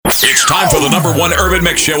It's time for the number one urban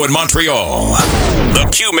mix show in Montreal. The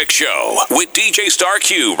Q Mix Show with DJ Star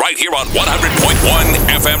Q right here on 100.1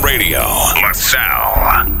 FM radio.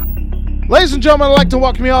 LaSalle. Ladies and gentlemen, I'd like to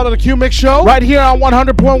welcome you all to the Q Mix Show right here on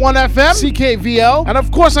 100.1 FM, CKVL. And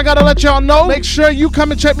of course, I gotta let y'all know, make sure you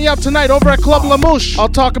come and check me out tonight over at Club Lamouche. I'll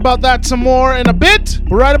talk about that some more in a bit,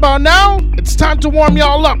 but right about now, it's time to warm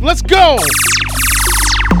y'all up. Let's go!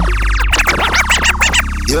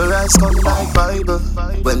 Your eyes come like Bible.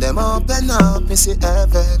 When them open up, me see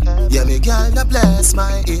heaven. Yeah, me girl, you bless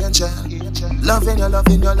my angel. Loving you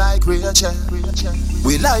like Rachel.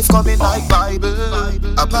 We life coming like Bible.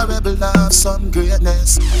 A parable of some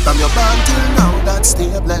greatness. From your born till now, that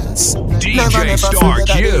stay blessed. DJ Star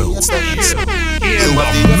Q. You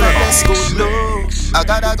have the ever-blessed good love. I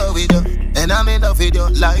gotta go with you. And I'm in love with you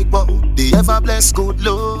like wow. The ever-blessed good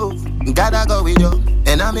love. Gotta go with you.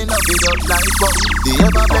 And I'm in love with you like wow. The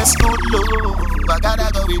ever-blessed good love. I gotta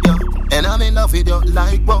go with you. And I'm in love with you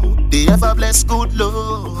like wow. The ever-blessed good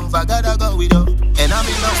love. I gotta go with you. And I'm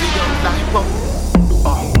in love with you like wow.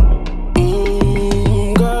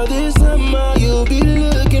 Girl, this summer you'll be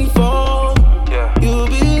looking for. Yeah. You'll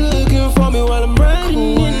be looking for me while I'm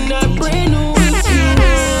riding in that brand new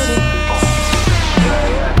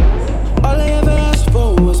All I ever asked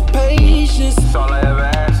for was patience. That's all I ever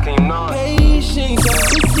asked, can you know it? Patience, I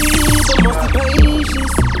can see, but mostly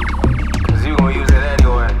patience. Cause you gon' use it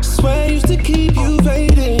anyway. Swear I used to keep you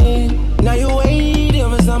fading. Now you're waiting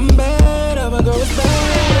for something better, but girl, it's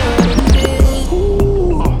better than this.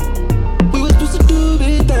 Ooh. We were supposed to do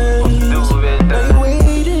big things. Now you're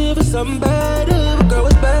waiting for something better, but girl,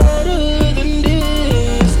 it's better than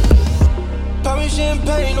this. Pour me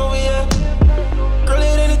champagne over here. Girl,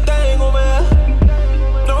 it anything over here.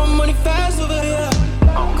 No money fast over here.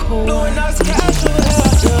 Cool. Doing nice cash over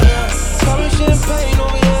here. Yeah. Pour me champagne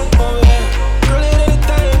over here. Over here. Girl, it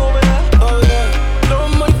anything over here. Over here. No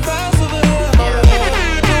money fast over here. Over here.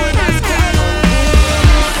 Doing nice cash over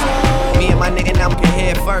here. Me and my nigga now can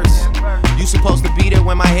head first. You supposed to be there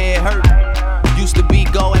when my head hurt. Used to be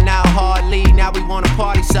going out hardly. Now we want a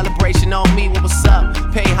party celebration on me. What's up?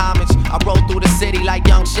 Pay homage. I roll through the city like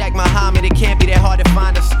young Shaq Muhammad. It can't be that hard to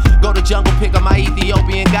find us. Go to jungle, pick up my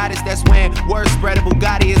Ethiopian goddess. That's when word spread of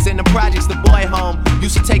Bugatti is in the projects. The boy home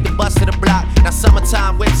used to take the bus to the block. Now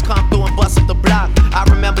summertime whips come through and bust up the block. I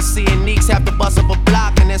remember seeing Neeks have to bust up a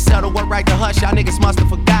block and then sell the work right to hush. Y'all niggas must have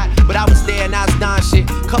forgot, but I was there and I was done shit.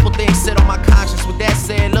 Couple things sit on my conscience. With that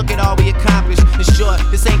said, look at all we accomplished. In short,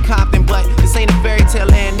 this ain't Compton, but this ain't a fairy tale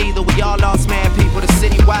land neither. We all lost mad people. The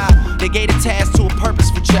city wild. They gave the task to a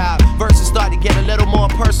purposeful child. Verses start to get a little more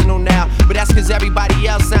personal now, but that's cause everybody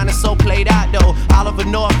else sounded so played out though. Oliver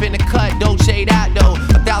North in the cut, Dolce out though.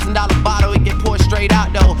 $1,000 bottle, it get poured straight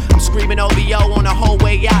out though. I'm screaming OVO on the whole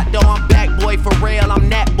way out though. I'm back boy for real, I'm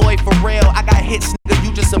that boy for real. I got hits, nigga,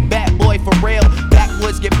 you just a bad boy for real.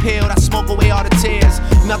 Backwoods get peeled, I smoke away all the tears.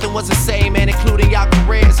 Nothing was the same, man, including y'all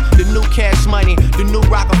careers. The new cash money, the new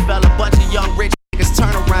Rockefeller. Bunch of young rich niggas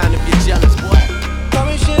turn around if you're jealous, boy. Pour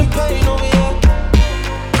me champagne over here.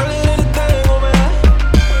 Girl, it anything over here.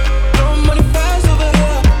 No money fast over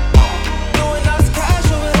here. Doing nice cash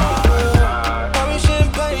over here. Pour me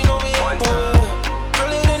champagne over here.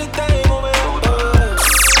 Girl, it anything over here. No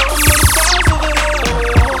money fast over here.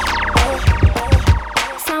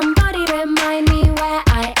 Somebody remind me where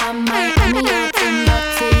I am. Miami or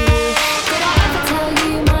Timbuktu. Did I ever tell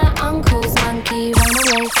you my uncle's monkey ran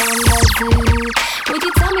away from the zoo? Would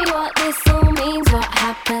you tell me what this all means? What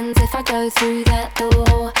happens if I go through that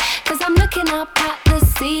door? Cause I'm looking up at the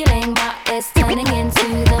ceiling, but it's turning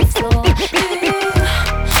into the floor. Ooh,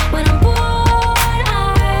 when I'm bored, I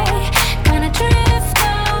kinda drift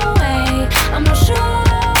away. I'm not sure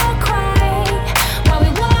quite why we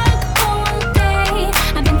work all day.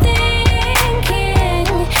 I've been thinking,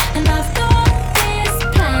 and I've got this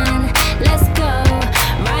plan. Let's go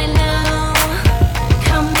right now.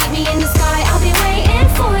 Come meet me in the sky, I'll be waiting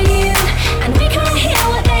for you. And we can't hear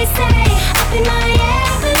what they say up in my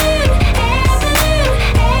avenue, avenue,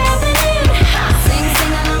 avenue. Sing,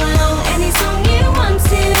 sing along, any song you want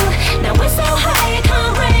to. Now we're so high it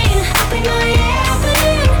can't rain up in my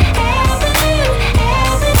avenue, avenue,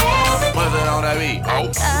 avenue. What's it on that beat?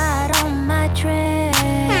 Got on my dress,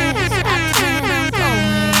 I plan on going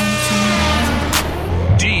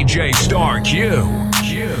tonight. DJ Star Q.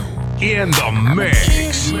 In the mix.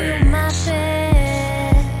 Kiss you in my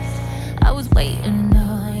bed. I was waiting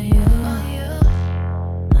on you.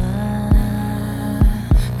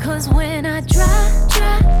 Cause when I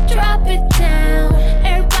drop it down,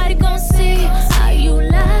 everybody gon' see how you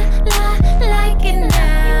like it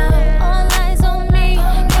now. All eyes on me,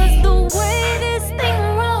 cause the way this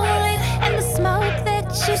thing rolls.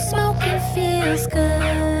 feels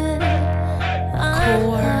good.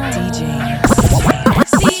 Core DJs.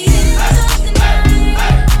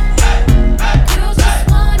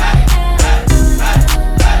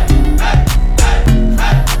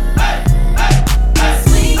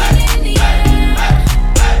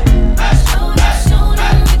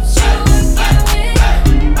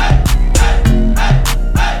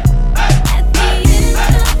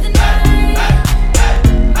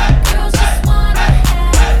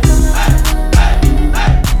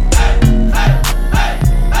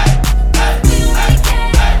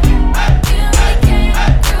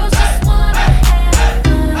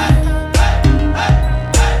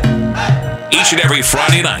 Each and every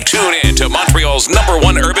Friday night, tune in to Montreal's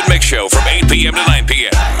 #1 urban mix show from 8 p.m. to 9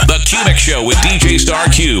 p.m. The Q Mix Show with DJ Star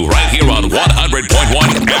Q, right here on 100.1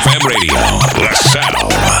 FM radio.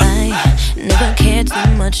 LaSalle. I never cared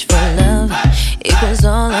too much for love. It was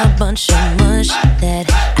all a bunch of mush that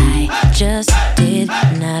I just did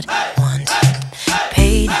not want.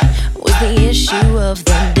 Paid was the issue of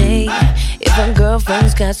the day. If a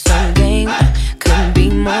girlfriend's got some game, couldn't be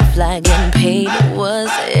more fly. Getting paid was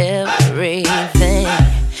everything.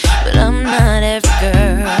 But I'm not every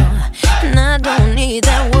girl, and I don't need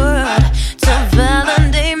that world to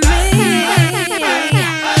validate me.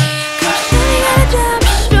 Cause shorty got a job,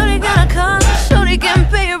 shorty got a car, shorty can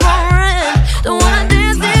pay her own rent. Don't wanna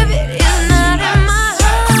dance if it is not in my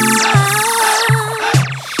heart.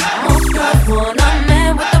 Most girls want a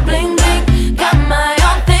man with the bling bling. Got my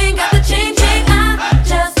own thing, got the ching ching. I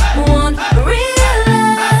just want real love.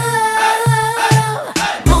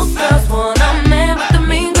 Most girls want a man with the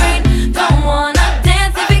mean green. Don't wanna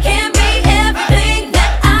dance if he can't be everything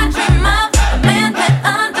that I dream of. A man that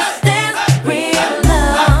understands real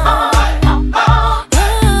love.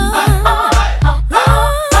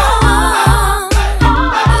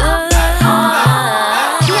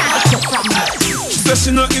 She said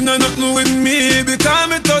she not in nothing with me because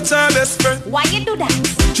me touch her best friend. Why you do that?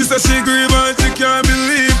 She said she grieve and she can't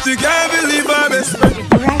believe her best friend.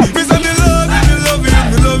 Me say me love you, me love you,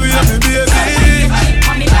 me love you, me baby.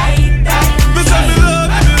 Me say me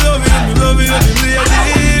love you, me love you, me love you, me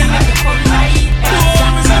lady. Oh,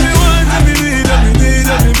 me say me want you, me need you, me need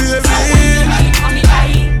you, me baby.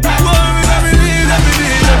 Oh, me say me need you, me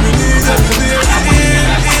need you, me need you, me baby.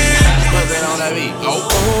 Put that on that beat.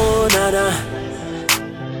 Oh, nana,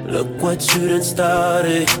 look what you done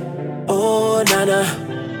started. Oh, nana,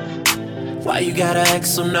 why you gotta act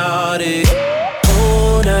so naughty?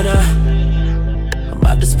 Oh, nana, I'm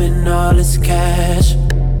about to spend all this cash.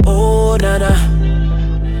 Oh, nana,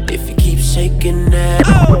 if you keep shaking that.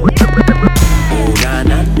 Oh, na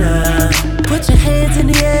na na, put your hands in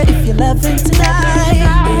the air if you're loving tonight.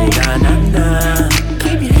 Oh, na na na,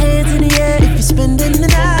 keep your hands in the air if you're spending the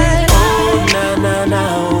night. Oh, na na na,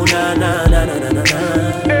 oh, na na na na na na.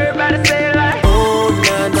 Everybody say it like. Oh,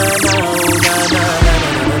 na na na, oh, na na na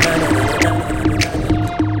na na na.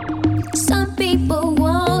 Some people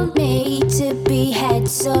want me to be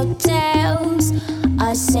heads or tails.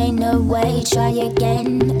 I say no way, try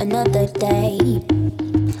again another day.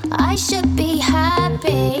 I should be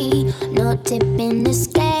happy, not tipping the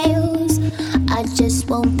scales. I just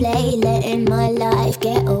won't play, letting my life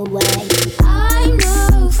get away. I'm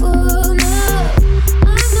no fool, no,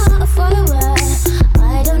 I'm not a follower.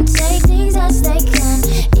 I don't take things as they come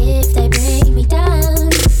if they bring me down.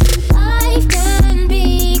 Life can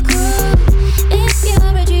be cruel if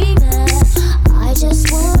you're a dreamer. I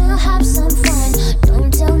just wanna have some fun.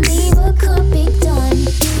 Don't tell me what could be done.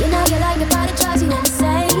 You know you like it, but it drives you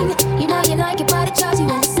insane. You know you like it, but it drives you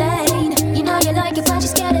insane. You know you like it, but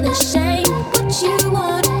you're scared of the shame. What you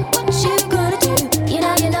want, what you gonna do? You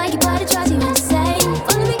know you like it, but it drives you insane.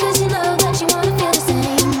 Only because you know that you wanna feel the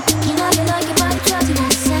same. You know you like it, but it drives you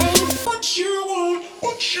insane. What you want,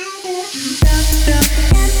 what you gonna do?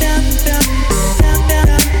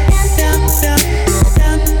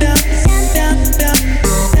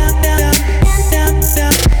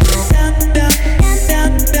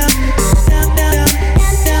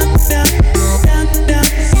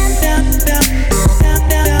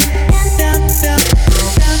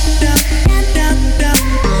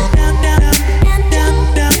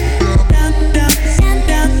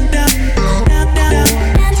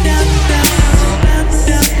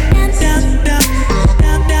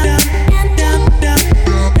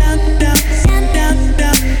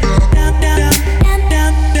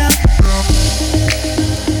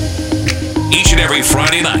 Each and every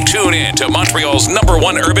Friday night, tune in to Montreal's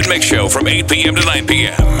 #1 urban mix show from 8 p.m. to 9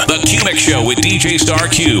 p.m. The Q Mix Show with DJ Star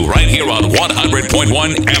Q, right here on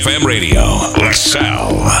 100.1 FM radio.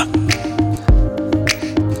 LaSalle.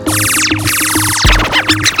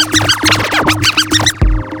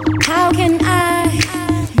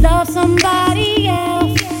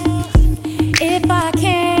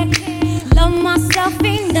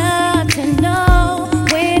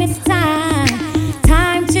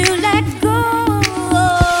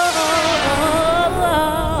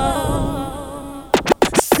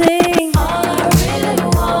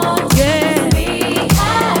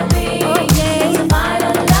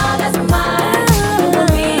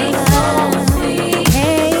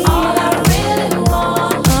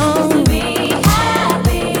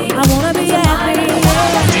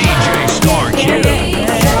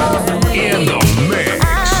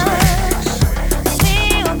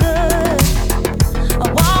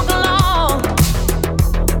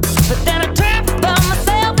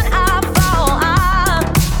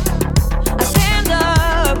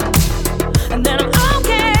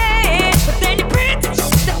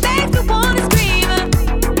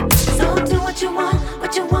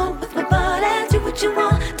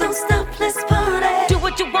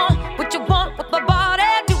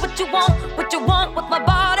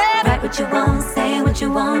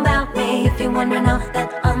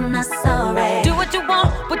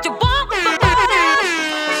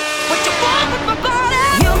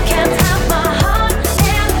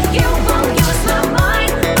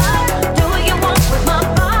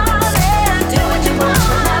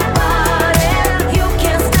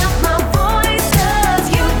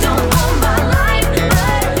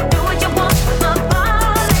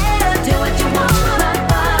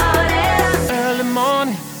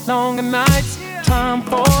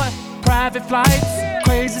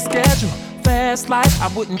 past life, I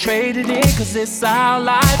wouldn't trade it in, cause it's our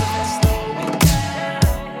life.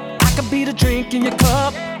 I could be the drink in your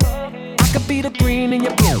cup, I could be the green in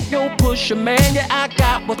your blue. Yo, Pusha, man, yeah, I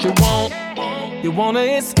got what you want. You wanna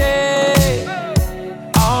escape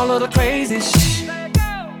all of the crazy shit.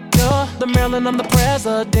 You're the Maryland, I'm the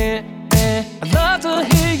president, and I'd love to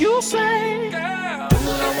hear you say, girl, do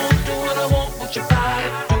what I want with your body.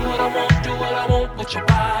 Do what I want with your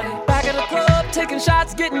body. Back at the club, taking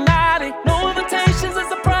shots, getting naughty. No invitations,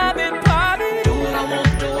 it's a private party. Do what I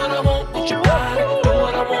want with your body. Do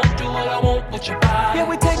what I want with your body. Yeah,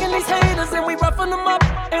 we taking these haters and we roughing them up,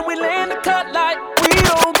 and we laying the cut like we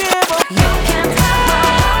don't give up. You can't stop,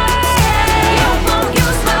 you won't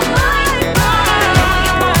use my mind. You want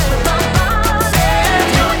my body,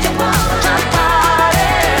 do what you want with your body.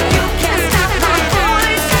 You can't stop my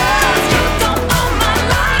voice, 'cause you don't own my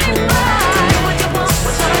life. Do what you want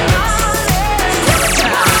with your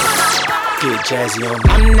body. Get jazzy on.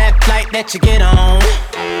 I'm that flight that you get on,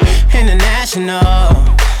 international.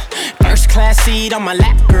 First class seat on my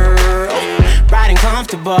lap, girl. Riding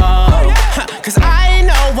comfortable. Cause I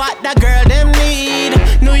know what that girl them need.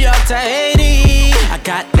 New York to Haiti. I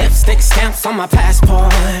got lipstick stamps on my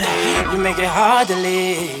passport. You make it hard to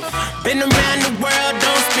leave. Been around the world,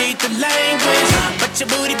 don't speak the language, but your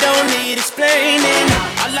booty don't need explaining.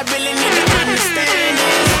 All I really need to understand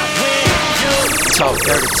is when you talk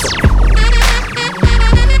dirty to me. You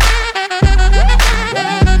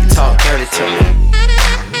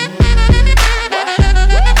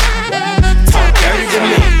talk dirty to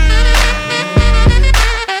me.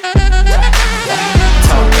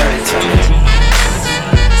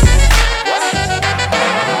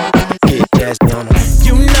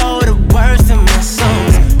 You know the words of my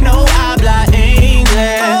songs. No habla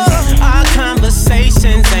English. Our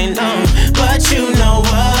conversations ain't long, but you know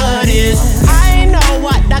what is. I know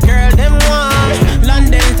what that girl them want.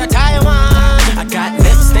 London to Taiwan. I got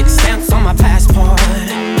lipstick stamps on my passport.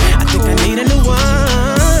 I think I need a new one.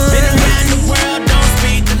 Been around the world, don't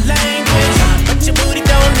speak the language, but your booty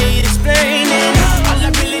don't need explaining. All I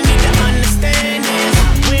really need to understand is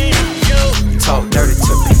when you talk dirty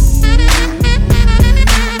to me.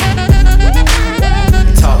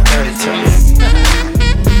 Talk dirty to me.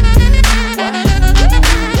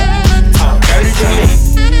 Talk dirty to me.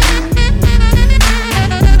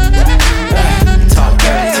 Talk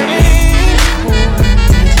dirty to me.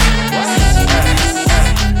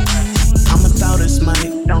 I'ma throw this money.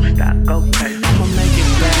 Don't stop, go crazy. I'ma make it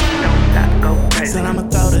back. Don't stop, go crazy. Said I'ma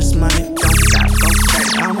throw this money. Don't stop, go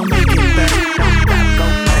crazy. I'ma make it back. Don't stop, go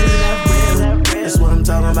crazy. That's what I'm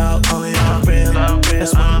talking about. Only on real.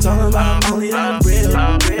 That's what I'm talking about. Only on real.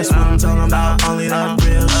 That's what I'm talking about. Only on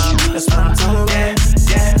real. That's what I'm talking about.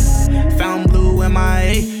 Yeah. Found blue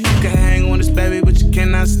MIA. You can hang on this baby, but you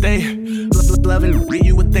cannot stay. Loving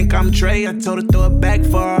you would think I'm Dre. I told her throw it back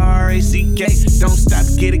for RACK. Don't stop,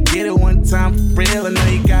 get it one time for real. I know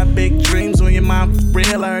you got big dreams on your mind for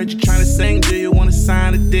real. I heard you trying to sing. Do you wanna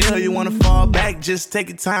sign a deal? You wanna fall back? Just take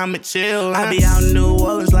your time and chill. I be out in New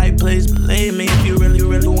Orleans, like, please believe me. If you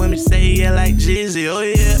really want me, say yeah, like Jeezy. Oh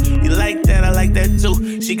yeah, you like that? I like that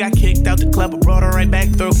too. She got kicked out the club, but brought her right back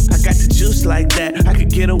through. I got the juice like that. I could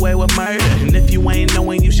get away with murder. And if you ain't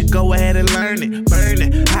knowing, you should go ahead and learn it. Burn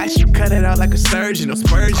it. I should cut it out like a surgeon or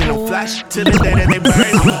spurgeon or flash to the day that they burn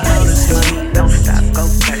it. I'ma throw this money. Don't stop, go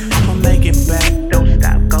crazy. I'ma make it back. Don't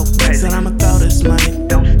stop, go crazy. Said I'ma throw this money.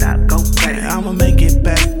 Don't stop, go crazy. I'ma make it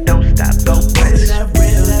back. Don't stop, go crazy. That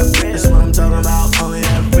real, that's what I'm talking about. Only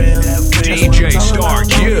that real. DJ Star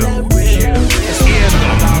Q in the mix.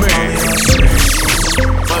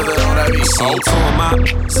 See two of my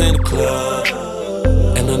in the club,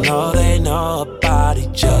 and I know they know about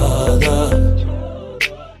each other.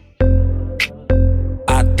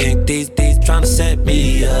 I think these tryna set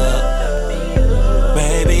me up.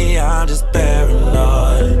 Maybe I'm just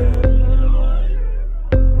paranoid.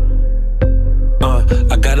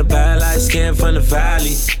 I got a bad light skin from the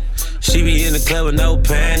valley. She be in the club with no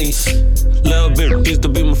panties. Little bit used to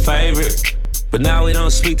be my favorite, but now we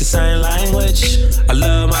don't speak the same language. I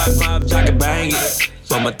love my vibes, I can bang it,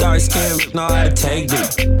 but my dark skin know how to take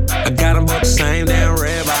it. I got them both the same damn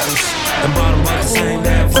red bottoms, and bought them both the same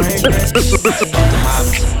damn fragrance. Both of my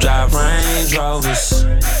drive Range Rovers.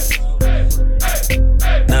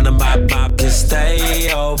 None of my pop can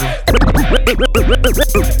stay over. Both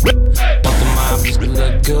of my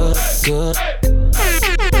look good.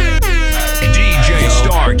 DJ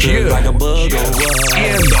Star Q like a booger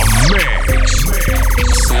in the mix.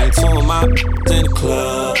 Seen two of my in the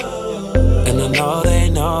club, and I know they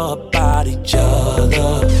know about each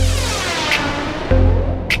other.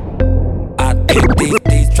 I think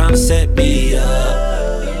these tryna set me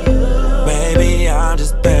up. Baby, I'm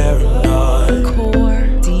just paranoid. Core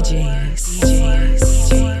DJs.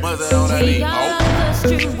 Mother on that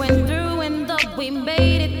beat. You went through and though we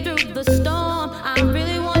made it through the storm, I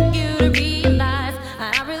really want you to realize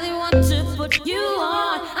I really want to put you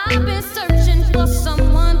on. I've been searching for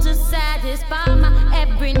someone to satisfy my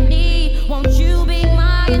every need. Won't you be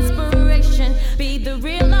my inspiration? Be the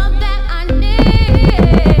real love that I need.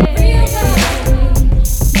 Real love.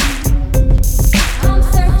 I'm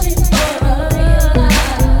searching for a real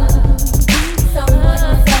love. Someone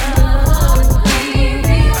to love me.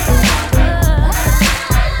 Real love.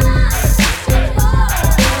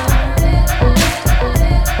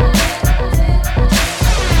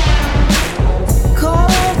 Call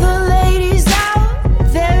the ladies out,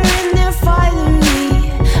 they're in there fighting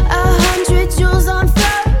 100 jewels on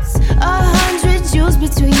throats, 100 jewels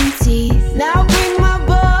between teeth. Now bring my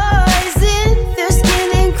boys in, their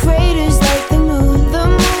skin in craters like the moon. The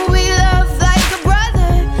moon we love like a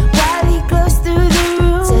brother, while he glows through the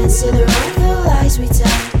room. Dancing around the lies we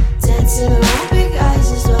tell, dancing around big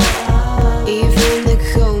eyes as well. Even the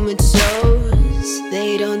comatose,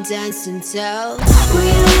 they don't dance and tell. We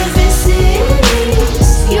live in cities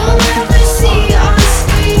you'll never see on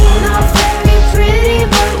screen. Not very pretty,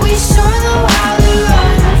 but we sure know how to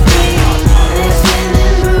run free. Living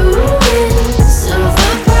in ruins of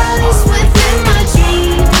a palace within my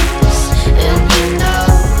dreams. And you know,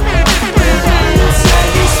 we're right inside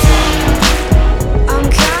this thing. I'm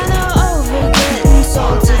kinda over getting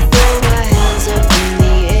told to throw my hands up in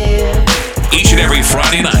the air. Each and every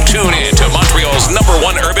Friday night, tune in to Montreal's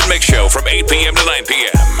 #1 urban mix show from 8 p.m. to 9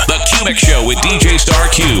 p.m. The Q-Mix Show with DJ Star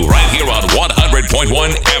Q, right here on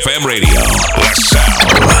 100.1 FM radio. Let's sound.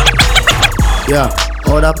 Yeah,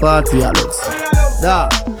 how that party a looks? Da,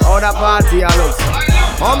 how that party a looks?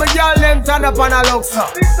 How my girl them turn up on a looks?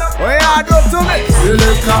 What you do to me?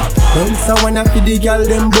 Selector, bounce when I feed the girl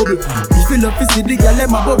them bubble. If you love to see the girl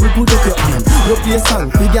them a bubble, put up your hand. You play a song,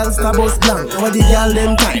 the girl star bus blank. Over the girl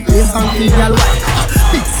them time, play a song, the girl white.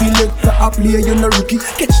 Big selector a play, you no rookie.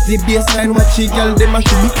 Catch the baseline, watch the girl them a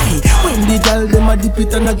shoot me. When the girl them a dip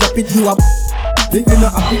it and a drop it, you up. Think you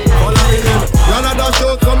not happy? All I mean, y'all a dash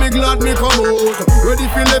out, so me glad me come out. Ready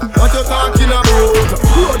for lip, what you talking about?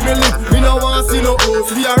 Road me lip, me no want see no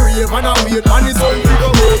host. We a rave and a wait, and it's all to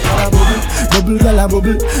go out. Bubble, gala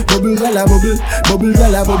bubble, bubble, gala bubble, bubble,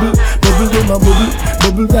 gala bubble, bubble, gala bubble,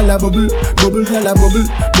 bubble, gala bubble, bubble, gala bubble,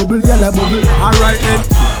 bubble, gala bubble. Alright then,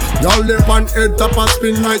 y'all lip on head top and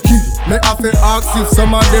spin like it. Me have to ask if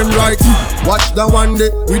some of them like it. Watch the one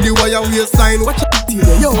day with the wire waistline. Watch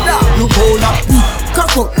yo, you hold up,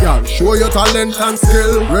 cock up, y'all. Show your talent and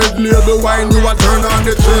skill. Red label wine, you a turn on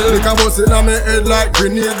the trail. Lick a bus in my head like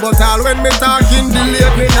grenade, but all when me talking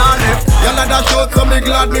delayed, me not left. Y'all a dash out, so me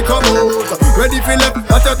glad me come out. Ready for left,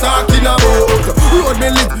 what you talking about? Road me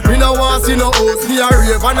lit, me no want see no host. Me a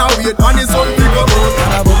rave and a wait, and it's all big up.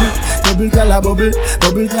 Bubble, gala bubble,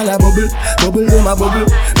 bubble, gala bubble, bubble, gala bubble,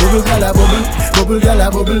 bubble, gala bubble, bubble, gala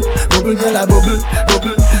bubble, bubble, gala bubble,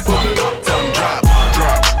 bubble, bubble.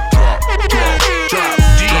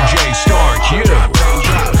 DJ Star Q.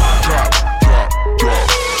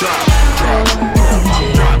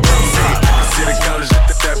 College girl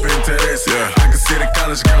step into this. I can see the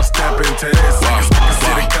college step into this. I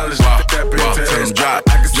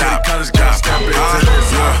can see the college girl step into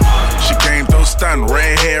this. She came through stunning,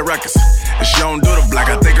 red hair records. And she don't do the black,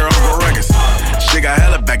 I think her Uncle Records. She got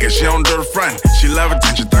hella back and she don't do the front. She love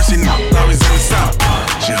attention, thirsty nigga, always in the south.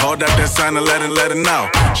 She hold up that sign and let it know.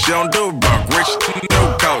 She don't do broke, rich,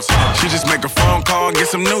 new coats. She just make a phone call and get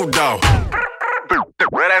some new dough.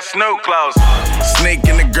 Wear that Snoop clothes. Sneak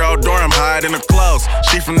in the girl door, I'm hiding her clothes.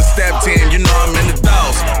 She from the step 10, you know I'm in the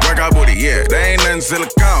dose. Workout booty, yeah, they ain't nothing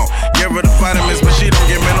silicone. Give her the vitamins, but she don't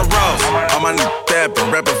get minerals. All my niggas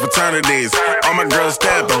steppin', reppin' fraternities. All my girls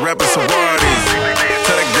steppin', reppin' sororities.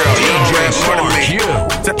 Tell that girl, you don't rap more than me.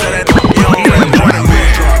 Tell that you don't rap more than me.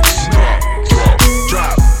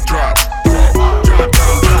 Drop, drop, drop, drop,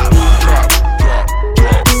 drop, drop, drop,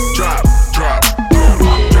 drop, drop.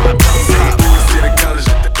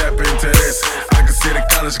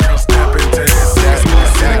 College girl step into this.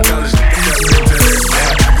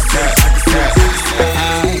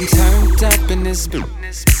 I'm turned up in this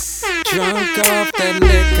drunk off that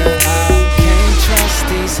liquor. I can't trust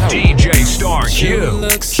these hoes. DJ Star Q. You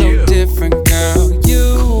look so different, girl.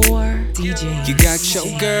 You DJ. You got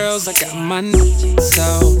your girls, I got mine.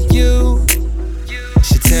 So you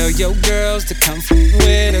should tell your girls to come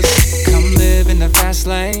with us. Come live in the fast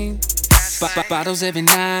lane. Bottles every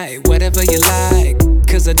night, whatever you like.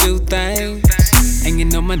 Cause I do things, and you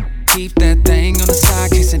know my keep that thing on the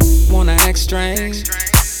side, case it wanna act strange.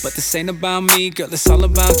 But this ain't about me, girl, it's all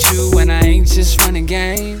about you. And I ain't just running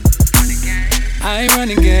game, I ain't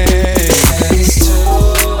running game. And it's 2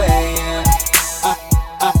 a.m.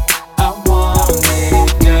 I want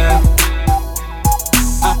it, girl.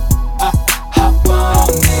 Hop on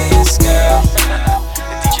this, girl.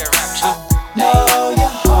 I know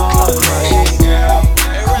you're hungry, girl.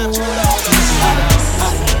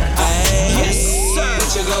 Yes, sir.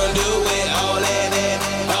 What you gonna do with all that,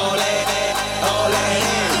 all that, all that?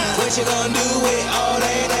 What you gonna do with all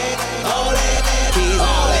that, all that? Keys,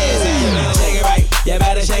 all that. Shake it right. You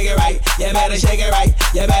better shake it right. You better shake it right.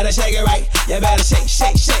 You better shake it right. You better shake,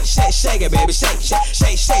 shake, shake, shake, shake it, baby. Shake, shake,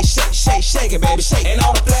 shake, shake, shake, shake, shake it, baby. Shake. And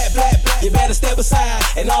all the flat, you better step aside.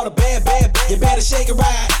 And all the bad, you better shake it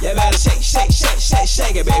right. You better shake, shake, shake, shake,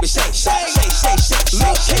 shake it, baby. Shake, shake, shake, shake, shake,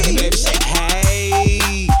 shake, shake it, baby. Shake.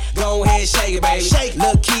 Hey, go ahead, shake it, baby. Shake.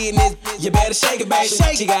 Look, kid, you better shake it, baby.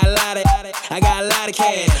 Shake. She got a lot of, I got a lot of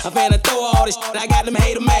cash. I'm finna throw all this shit. I got them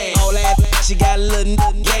hater man. All that, she got a little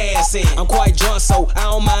gas in. I'm quite drunk, so I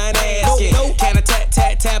don't mind asking. Can I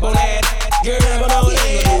tap on that? Girl, but I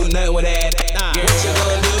ain't gonna do nothing with that. Girl, what you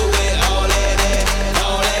gonna do with all that,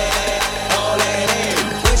 all that, all that?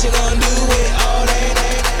 What you gonna do with all that,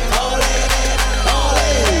 all that, all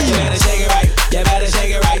that? You better shake it right. You better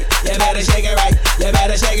shake it right. You better shake it right. You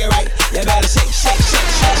better shake it right. You better shake, shake, shake,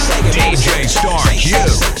 shake, shake it, baby. DJ Star Q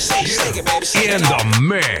in the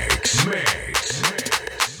mix.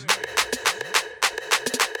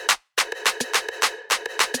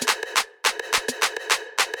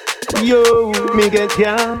 Yo, me get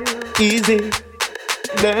ya easy,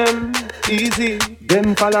 them easy.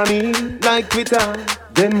 Them follow me like Twitter,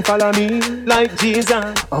 them follow me like Jesus.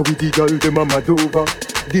 How we the girl them a mad over?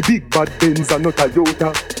 The big bad Benz are not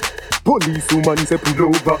Toyota. Police woman say pull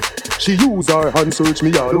over. She use her hand search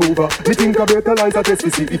me all over. Me think I brutalize a test to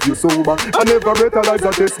see if you sober. I never brutalize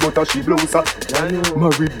a test but she blows her.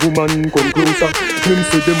 Married woman come closer. Them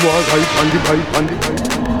say them want right on the pipe on the pipe.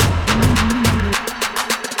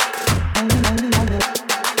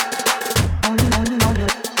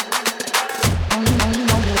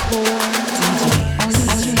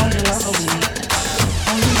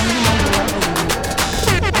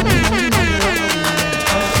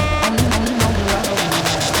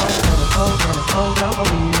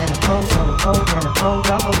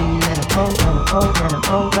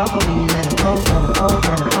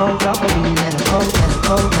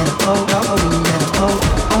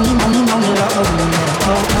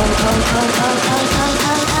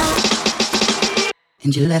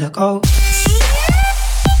 And you let her go.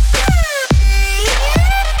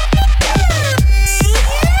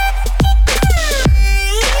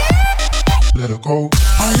 Let her go.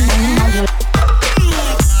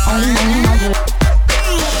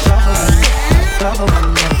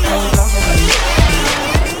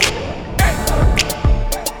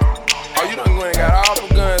 Oh, you done went and got all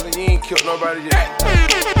the guns and you ain't killed nobody yet.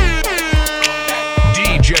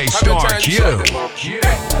 DJ Star Q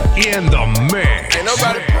in the mix. Ain't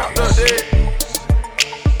nobody popped up there.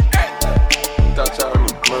 Thought y'all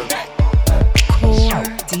knew murder. Core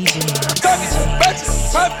DJ. Tuck it, batch it,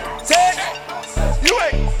 pop it, tag. You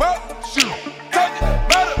ain't pop, shoot. Tuck it,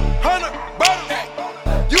 about 100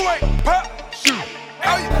 bottles. You ain't pop, shoot.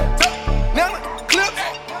 How you tuck, now the clips.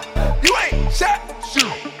 You ain't shot,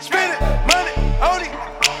 shoot. Spending money on it.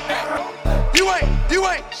 You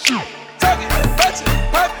ain't shoot. Tuck it, batch it,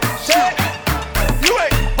 pop it, tag. You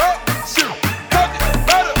ain't pop, shoot. Tuck it,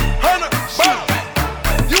 about 100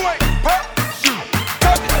 bottles. You ain't pop, shoot.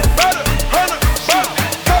 Tuck it, about 100 bottles.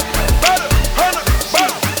 Tuck it, about 100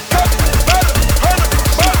 bottles. Tuck it, about 100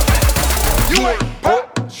 bottles. You ain't pop,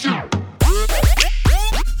 shoot.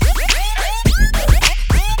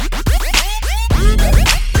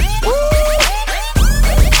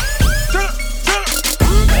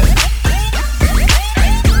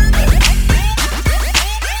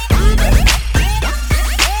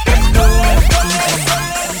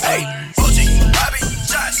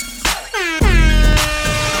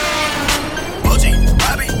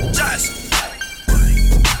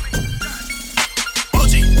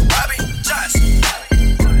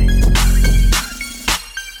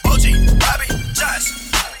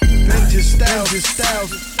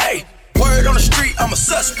 Hey, word on the street, I'm a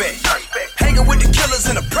suspect. Hanging with the killers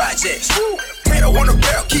in the projects. Tato on the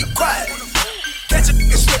barrel, keep quiet. Catch a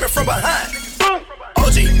nigga slipping from behind.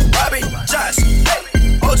 OG, Bobby, Josh.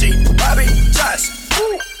 OG, Bobby, Josh.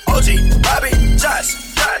 OG, Bobby, Josh.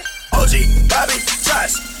 OG, Bobby,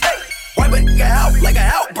 Josh. Wipe a nigga out like an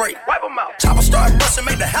outbreak. Chopper start busting,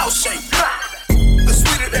 make the house shake. nigga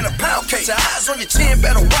sweeter than a pound cake. Your eyes on your chin,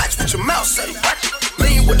 better watch what your mouth say.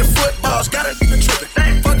 Lean with the footballs, got a nigga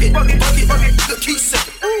trippin'. Fuck it, nigga keep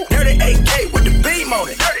sippin'. Dirty AK with the beam on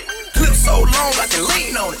it. Clip so long I can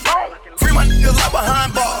lean on it. Free my niggas out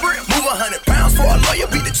behind bars. Move 100 pounds for a lawyer,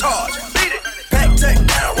 beat the charge. Back tech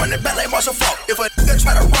down, run it back like Marshall Falk. If a nigga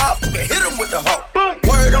try to rob, hit him with the hoe.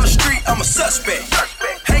 Word on the street, I'm a suspect.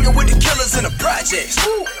 Hanging with the killers in the projects.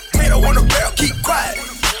 Tato on the barrel, keep quiet.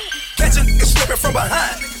 Catch a nigga slipping from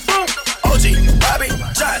behind. OG, Bobby,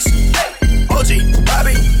 Josh. OG,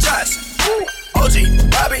 Bobby, Josh. OG,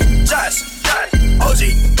 Bobby, Josh. OG,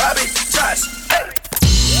 Bobby, Josh.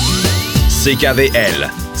 CKVL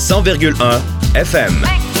 100,1 FM.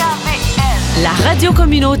 La radio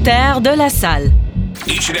communautaire de La Salle.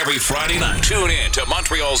 Each and every Friday night, tune in to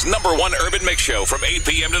Montreal's #1 urban mix show from 8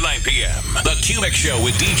 p.m. to 9 p.m. The Q Mix Show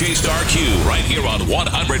with DJ Star Q right here on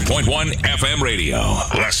 100.1 FM radio.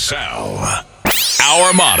 La Salle.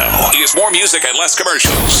 Our motto is more music and less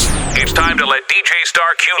commercials. It's time to let DJ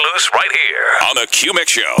Star Q loose right here on the Q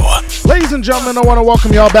Mix Show. Ladies and gentlemen, I want to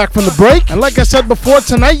welcome y'all back from the break. And like I said before,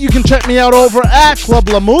 tonight you can check me out over at Club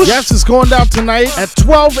Lamouche. Yes, it's going down tonight at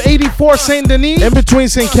 1284 Saint Denis, in between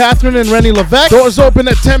St. Catherine and Rennie Levesque. Doors open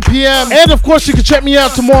at 10 p.m. And of course, you can check me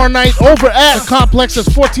out tomorrow night over at the complex at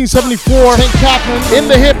 1474 St. Catherine in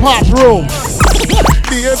the Hip Hop Room.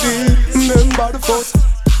 Baby, remember the first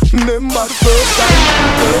time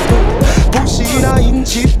push in a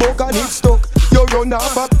inch it buck and it stuck. You run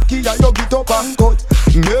off a key and you get up and cut.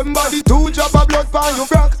 Remember the 2 drop of blood from your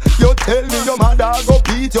frack. You tell me your mother go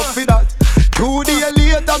beat you for that. 2 days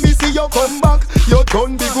later me see you come back. You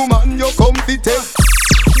done big woman, you come fi test.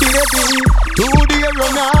 Baby, 2 days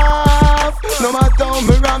run off. No matter how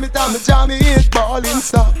me ram it and me jam it, ballin'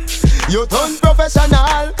 stop. You done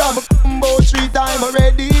professional, come a combo 3 times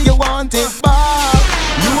already. You want it back.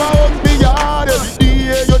 You a hug me yard every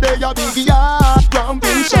day. You there a big yard,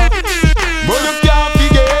 ramping shot. But you can't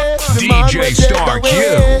forget the man DJ Star Q.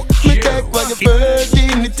 Me take for your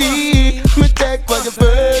virginity. Me take for your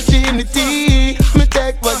virginity. Me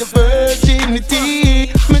take for your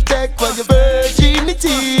virginity. Me take for your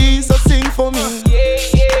virginity. So sing for me.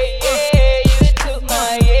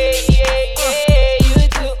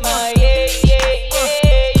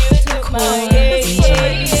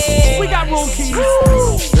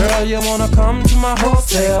 Girl, you wanna come to my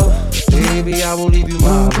hotel? Baby, I will leave you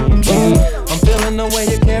my room key. I'm feeling the way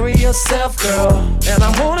you carry yourself, girl. And I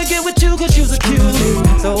wanna get with you cause you're a cutie.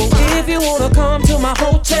 So if you wanna come to my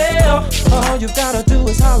hotel, all you gotta do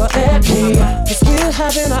is holler at me. Cause we're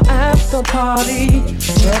having an after party.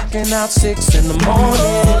 Checking out 6 in the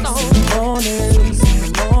morning.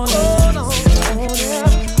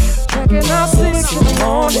 Checking out 6 in the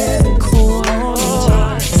morning.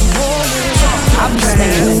 I be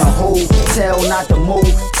staying in a hotel, not the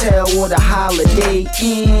motel or the Holiday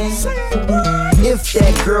Inn. If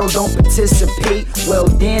that girl don't participate, well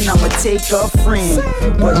then I'ma take a friend.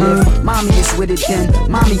 But if mommy is with it, then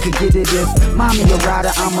mommy could get it. If mommy a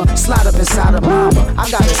rider, I'ma slide up inside of mama. I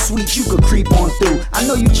got a suite you could creep on through. I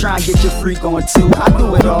know you try and get your freak on too. I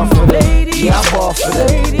do it all for them. Yeah, I ball for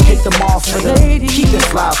them. Hit them off for them. Keep it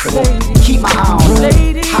fly for them. Keep my eye on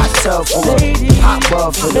them. Hot tub for them. Hot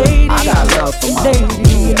bub for them. I got love for my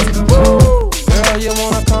Girl, you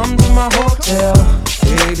wanna come to my hotel?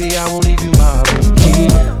 Baby, I won't leave you my room key.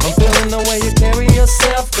 I'm feeling the way you carry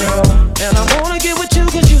yourself, girl. And I wanna get with you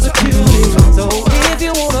cause you're a cutie. So if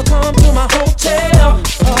you wanna come to my hotel,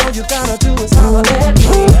 all you gotta do is holler at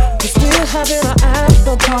me. Cause we're having an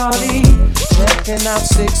after party. Checking out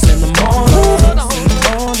 6 in the morning.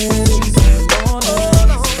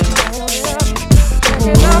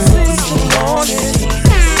 Checking out 6 in the morning.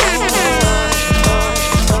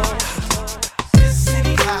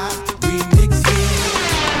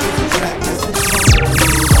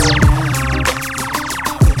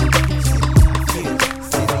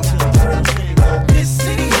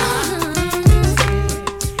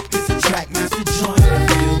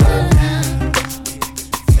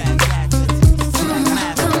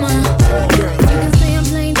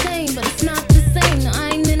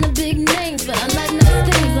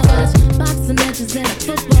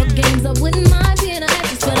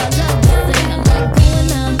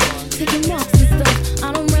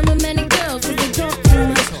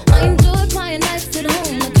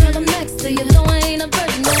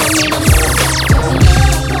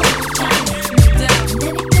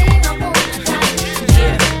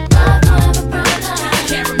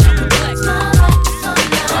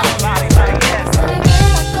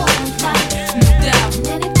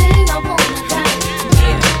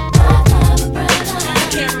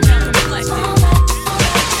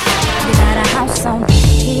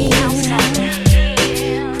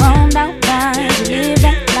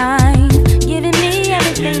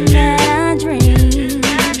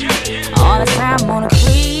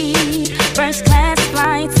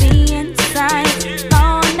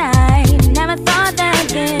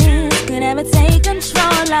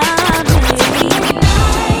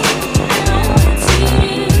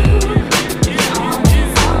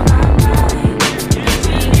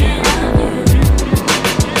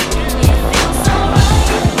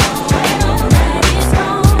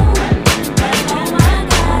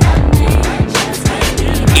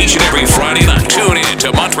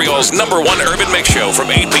 into Montreal's #1 urban mix show from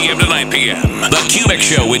 8 p.m. to 9 p.m. The Q Mix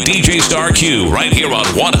Show with DJ Star Q right here on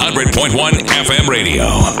 100.1 FM radio.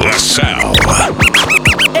 The Sound.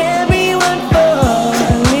 Everyone falls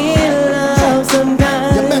in love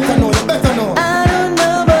sometimes. You better know. I don't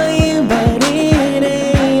know about you, but it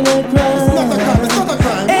ain't a crime. It's not a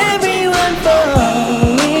crime. Everyone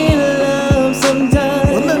falls in love sometimes.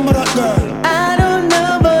 Remember that girl. I don't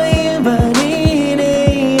know about you, but it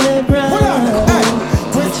ain't a crime. Hold on, hey,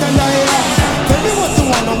 question I ask. Tell me what you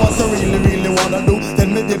really wanna do. Tell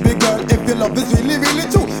me, baby girl, if your love is really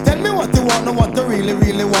true. Tell me what you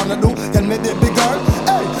really wanna do. Tell me, baby girl,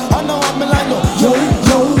 hey, I know I'm like no. Yo,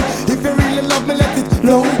 if you really love me, let it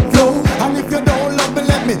flow. And if you don't love me,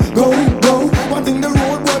 let me go. What in the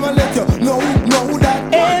road, boy, I let you know that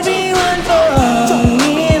everyone falls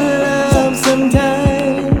in love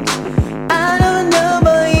sometimes. I don't know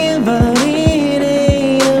about you, but it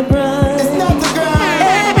ain't a crime. It's not a crime.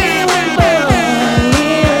 Everyone falls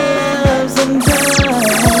in love sometimes.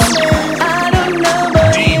 I don't know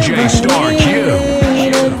about DJ Star Q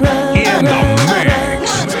in the mix.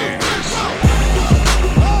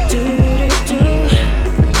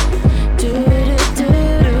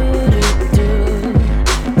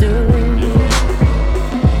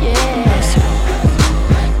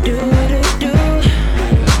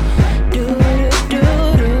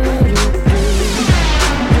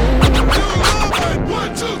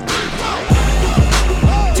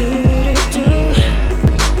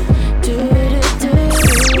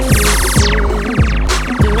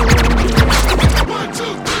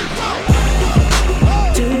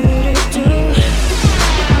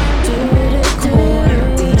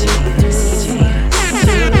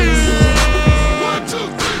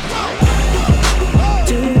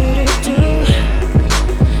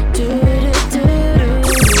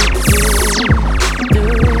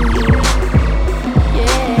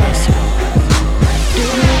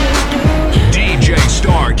 DJ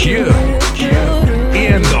Star Q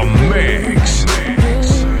in the mix.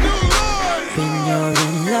 When you're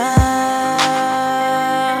in love,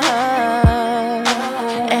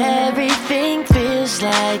 everything feels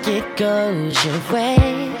like it goes your way.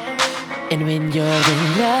 And when you're in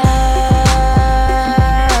love,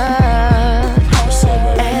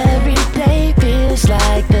 every day feels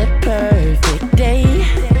like the perfect day.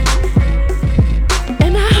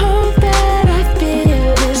 And I hope that I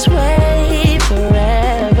feel this way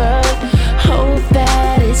forever. Hope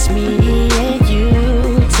that it's me and you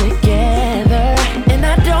together. And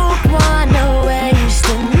I don't wanna waste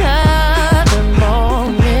another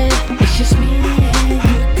moment. It's just me and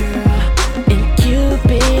you, girl. And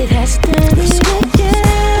Cupid has done it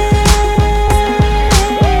again.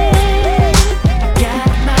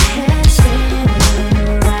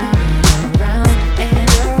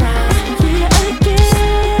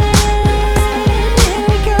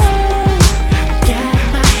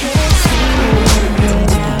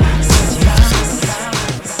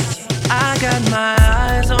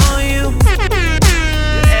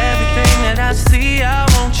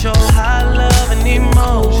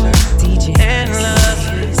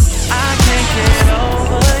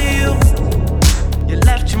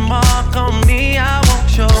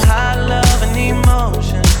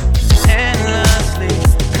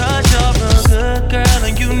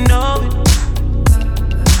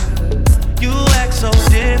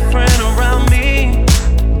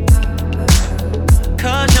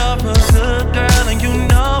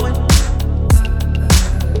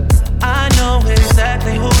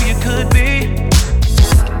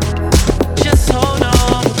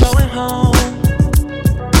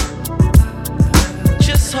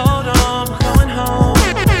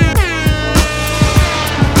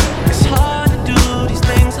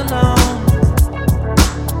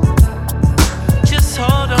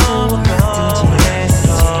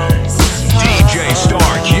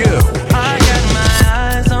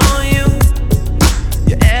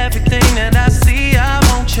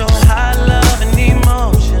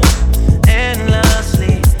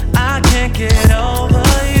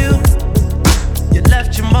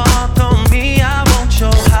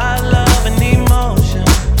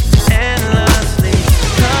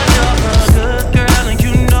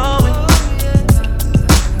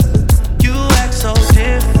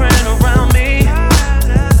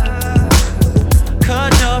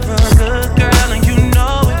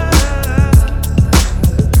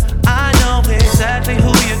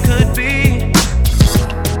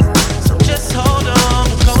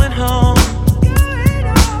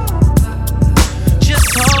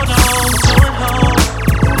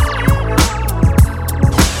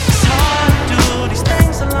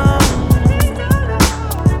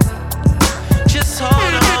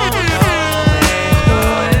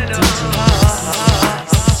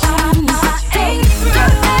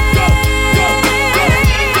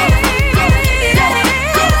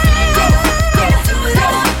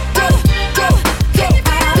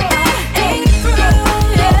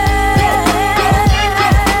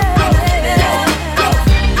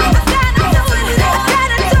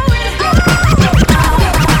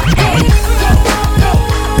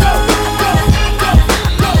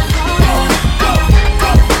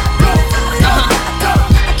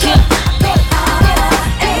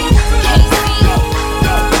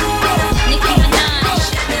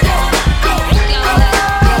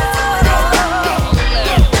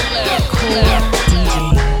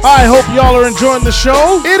 I hope y'all are enjoying the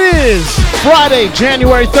show. It is Friday,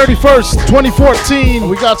 January 31st, 2014.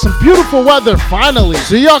 We got some beautiful weather, finally.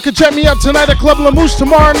 So y'all can check me out tonight at Club Lamouche,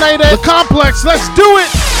 tomorrow night at The Complex. Let's do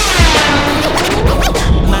it!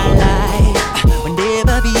 My life will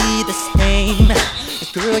never be the same.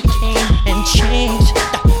 Girl, you came and changed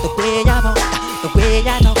the way I walk, the way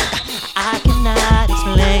I talk. I cannot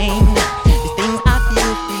explain the things I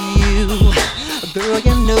feel for you. Girl,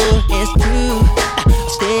 you know it's true.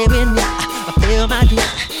 Stay with me, I feel my truth,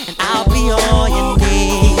 and I'll be all you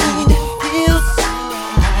need. Feels so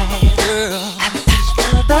right, girl.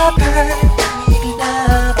 You're the perfect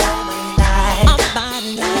love of my life. Of my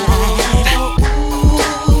life. Ooh,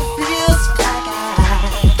 feels like I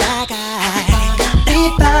be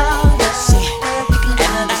found.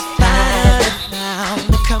 And I found.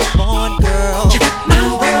 Come on, girl. You rock my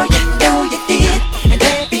world, you know you did, and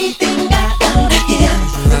everything I own I give.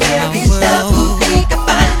 There is love who think I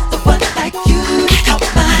find the one like you to help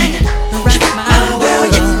mine. You rock my world,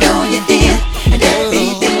 you know you did, and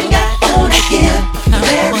everything I own I give.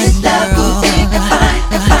 There is love who think I find.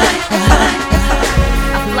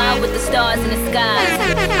 I fly with the stars in the skies.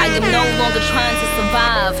 I am no longer trying to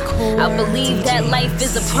survive. I believe that life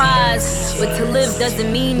is a prize, but to live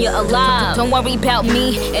doesn't mean you're alive. Don't worry about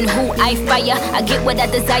me and who I fire. I get what I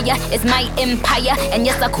desire, it's my empire. And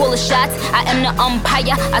yes, I call the shots, I am the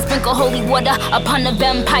umpire. I sprinkle holy water upon the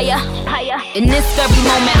vampire. In this very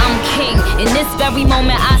moment I'm king. In this very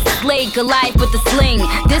moment I slay Goliath with the sling.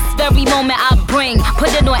 This very moment I bring,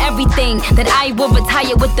 put it on everything, that I will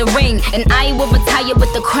retire with the ring, and I will retire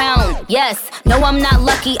with the crown. Yes, no I'm not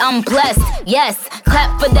lucky, I'm blessed. Yes,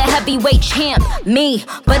 clap for the heavyweight champ, me.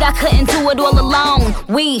 But I couldn't do it all alone.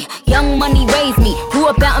 We, Young Money raised me, grew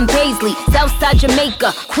up out in Paisley, Southside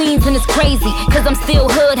Jamaica, Queens, and it's crazy, cause I'm still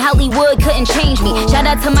hood, Hollywood couldn't change me. Shout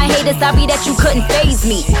out to my haters, sorry that you couldn't faze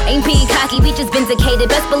me. Ain't being cocky, we just vindicated.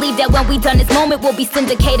 Best believe that when we done this moment we'll be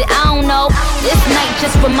syndicated. I don't know, this night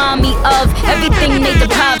just remind me of everything they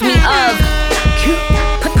deprived me of.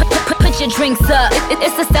 Put your drinks up,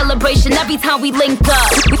 it's a celebration every time we link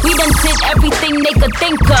up. We done did everything they could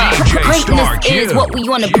think of. Greatness is what we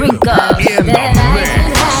on the brink of. That I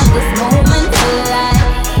could have this moment for life,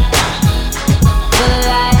 for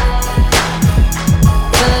life,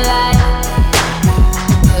 for life.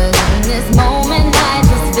 'Cause in this moment I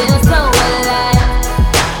just feel so alive,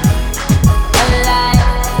 alive,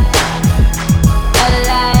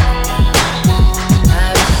 alive. I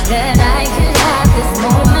wish that I could have this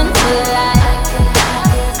moment for life,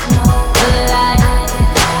 for life,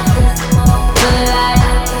 for life.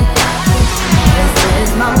 This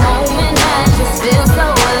is my moment, I just feel so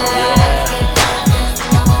alive,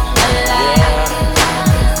 alive,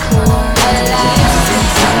 alive.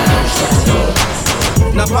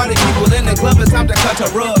 Now party people in the club, it's time to cut a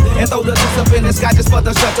rug and throw the juice up in the sky just for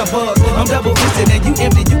the shutter buzz. I'm double fisted and you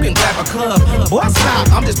empty, you can grab a cup. Boy,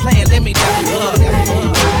 stop, I'm just playing, let me dap you up.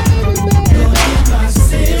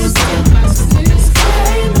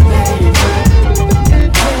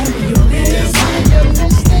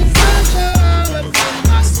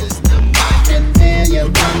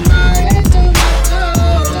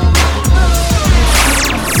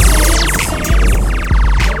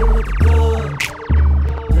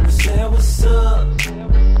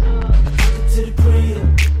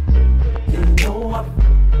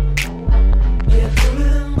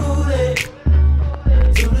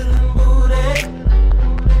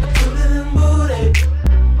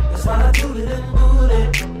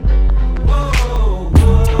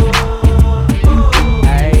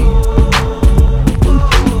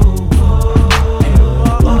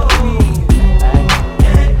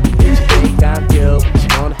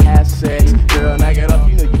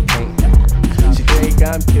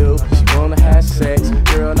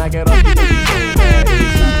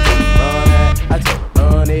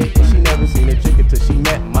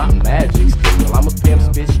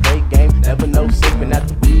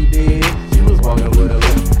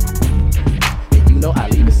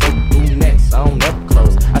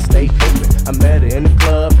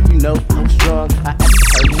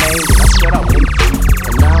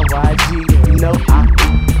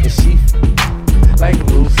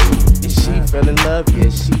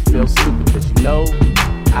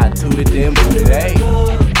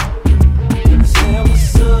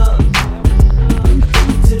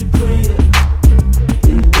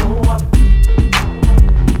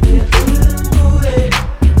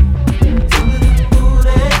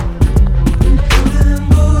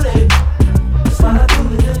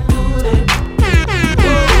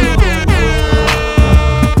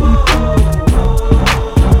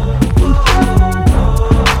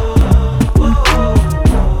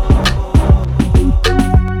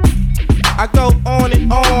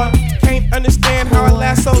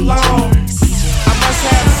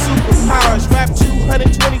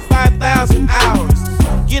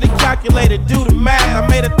 calculator, do the math. I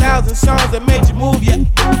made 1,000 songs that made you move, yeah.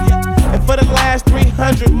 And for the last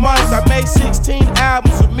 300 months, I made 16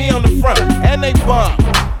 albums with me on the front, and they bump.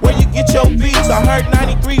 Where you get your beats? I heard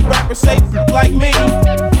 93 rappers say like me.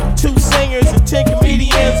 2 singers and 10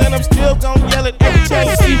 comedians, and I'm still gon' yell it every time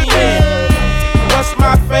you see me in. What's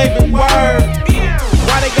my favorite word?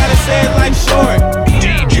 Why they gotta say it like short?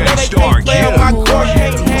 DJ Star Q on my court,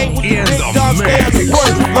 can't hang with the big dogs, stay on the court.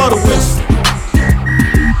 Blow the whistle.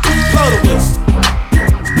 Blow the whistle.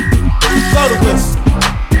 Blow the whistle.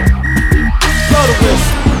 Blow the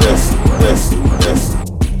whistle. Whistle.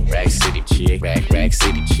 Rack City chick, rack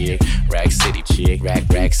city chick, rack city chick,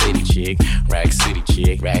 rack city chick, rack city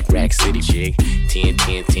chick, rack city chick, 10,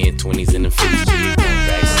 20s and the 50s chick,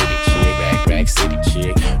 rack city chick, rack city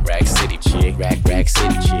chick, rack city chick, rack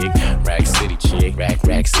city chick, rack city chick,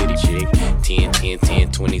 rack city chick, 10,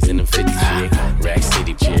 20s and the 50s chick, rack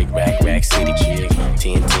city chick, rack city chick,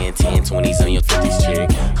 10, 20s on your 50s chick,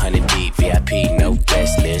 100 deep VIP, no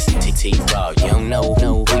guest list, T-Raw, you don't know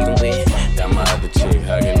who you with, got my other chick,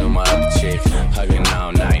 hugging on my other chick, hugging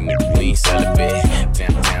all night, nigga, we ain't celibate,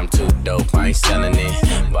 damn too dope, I ain't selling it,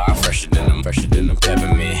 but I'm fresher than them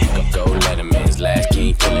peppermint, go let him in, his last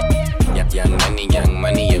king kill it, young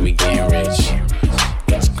money, yeah, we getting rich,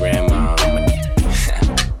 got your grandma on my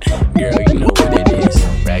girl, you know what it is,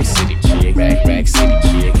 rack city chick, rack city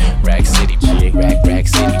chick, rack city chick, rack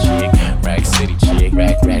city chick, rack city chick,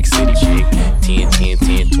 rack city chick, 10,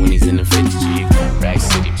 20s and the 50s chick, rack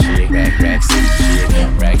city chick, rack city chick,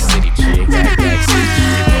 rack city chick, rack city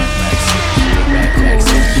chick, rack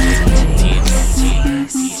city chick,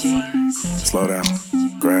 Slow down,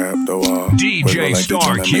 grab the wall. DJ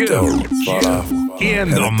Star Q fall off. in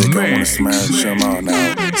And the I think I wanna mix. smash them all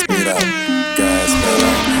now. Speed up, gas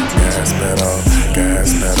pedal, gas pedal,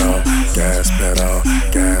 gas pedal, gas pedal,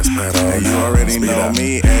 gas pedal. And you already know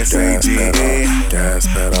me, S-A-G-E. Gas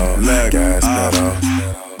pedal, gas pedal.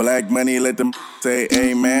 Black money, let them say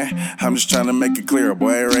amen. I'm just trying to make it clear,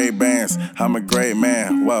 boy, Ray-Bans. I'm a great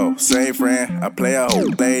man, whoa, say friend. I play a whole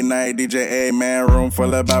late night DJ, amen. Room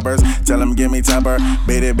full of boppers, tell them give me topper.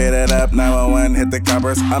 Beat it up, 911, hit the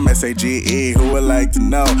coppers. I'm S-A-G-E, who would like to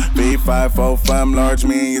know? B545, large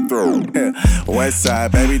me in your throat. West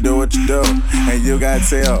side, baby, do what you do. And you got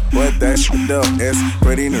tell what that shit do. It's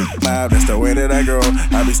pretty new, loud, that's the way that I grow.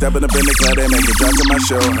 I be stepping up in the club, they make it drop to my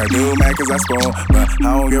show. I do man, cause I spoon, but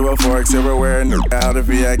I don't give a fork, silverware, new. Out if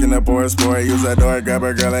he acting a poor sport, use that door, grab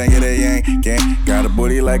a girl and get a yank. Got a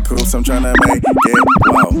booty like coops, I'm tryna make it.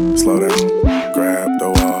 Whoa, slow down, grab the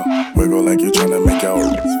wall, wiggle like you tryna make your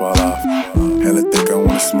roots fall off. Hella think I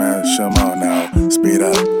wanna smash them all now. Speed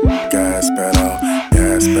up, gas pedal,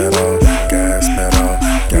 gas pedal, gas pedal,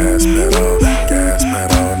 gas pedal, gas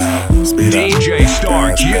pedal now. Speed up, DJ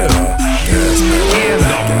Star Q gas pedal, in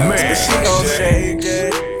the mix. She gon' shake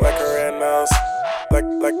it like her in nose, like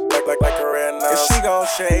her in nose. She gon'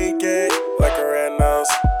 shake it like her in nose,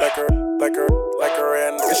 like her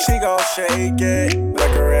in nose. She gon' shake it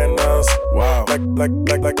like her in nose. Wow, like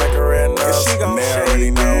her in nose. She gon' shake it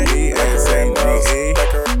like her in nose,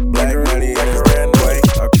 like her black money like her in nose.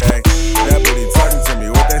 Okay, that booty talking to me.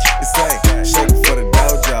 What that shit say? Shake it for the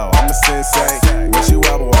dojo. I'm a sensei. When she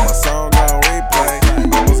wobble on my song on replay,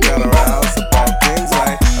 almost got her house up on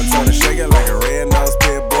Kingsway. I told her shake it like a red nose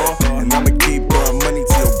pit bull, and I'ma keep throwing money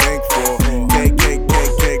to your bank full. Cake,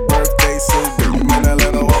 birthday suit. Man, I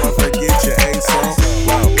let her wanna forget your ace on.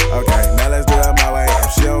 Wow, okay, now let's do it my way.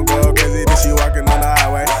 If she don't go crazy, then she walking on the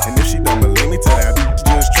highway. And if she don't believe me, tell that bitch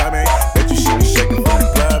just try me. Bet you she be shaking from the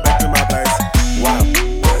club back to my place. Wow,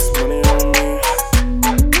 that's money on me,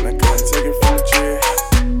 and I couldn't take it from the tree.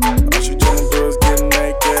 All she tryna do is get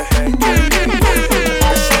naked.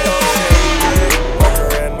 She gon' shake it like her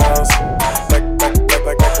in nose, like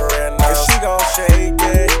her in nose. She gon' shake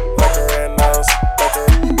it like her in nose, like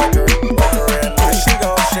her in nose. She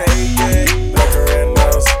gon' shake it like her in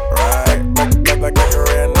nose, right? Like her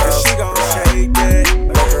in nose. She gon' shake it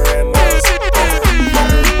like her in nose,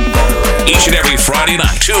 Each and every Friday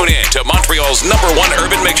night, tune in to Montreal's #1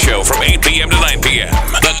 urban mix show from 8 p.m. to 9 p.m.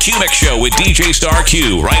 The Q Mix Show with DJ Star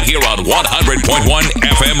Q right here on 100.1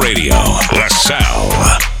 FM radio. LaSalle.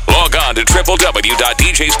 Log on to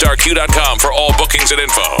www.djstarq.com for all bookings and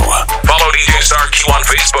info. Follow DJ Star Q on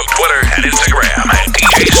Facebook, Twitter, and Instagram at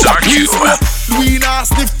DJ Star Q. We not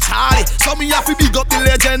stiff Charlie, so me have to big up the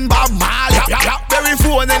legend Bob Marley. Very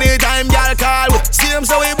phone anytime y'all call. Same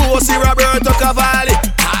so we both see Roberto Cavalli.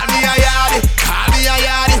 Call me a yardie, call me a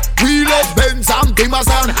yardie. We love Benz and Bimmers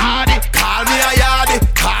and Hardy. Call me a yardie,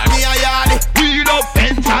 call me a yardie. We love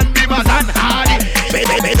Benz and Bimmers and Hardy.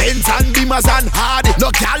 Benz and Bimmers and Hardy.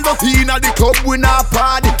 No gal no inna the club we not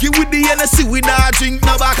party. Give with the drink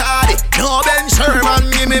no Bacardi, no Ben Sherman,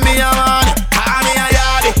 give me a money. Call me a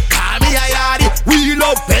yardie, call me a yardie. We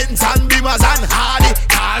love Benz and Beamers and Hardy.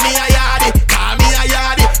 Call me a yardie, call me a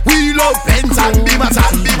yardie. We love Benz and Beamers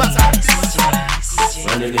and Beamers and Beamers.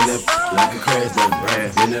 Running in it like a crazy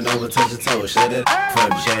brand. Bending over, touch your toe, shut it from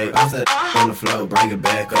the shade. I said on the floor, bring it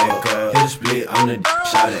back up. Hit a split on the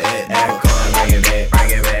shot it at act. Bring it back,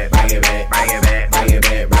 bring it back, bring it back, bring it back, bring it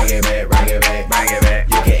back, bring it back, bring it back, bring it back.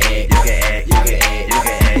 You can act, you can act, you can act, you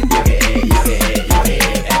can act, you can act, you can act, you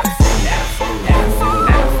can act. Act a fool, act a fool, act a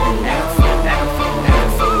fool, act a fool, act a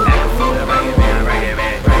fool, act a fool, act a fool, act a fool. Bring it back, bring it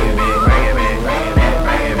back, bring it back, bring it back,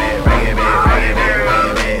 bring it back, bring it back, bring it back, bring it back,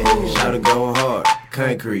 bring it back. Shout it going hard.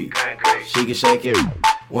 Concrete, she can shake it.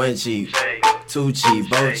 One cheek, two cheek,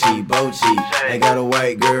 both cheek, both cheek. I got a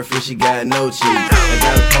white girlfriend, she got no cheek. I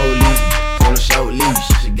got a police on a short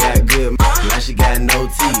leash. She got good, now she got no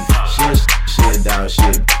teeth. She a dog, she a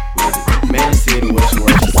with it. Man, see the way she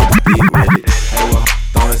works, she a big with it. Hey, well,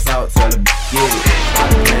 throwing salt, tell her get it.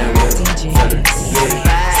 Man, with it, tell her get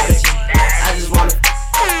it. I just wanna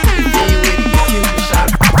be with it, cute, shot.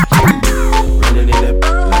 Running in that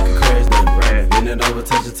like a crazy brand. Bend it over,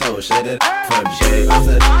 touch your toe, shut it from the shade. I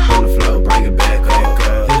said on the floor, bring it back up.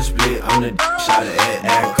 Hit a split on the shot it at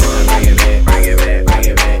act. Bring it back, bring it back, bring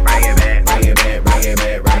it back, bring it back, bring it back, bring it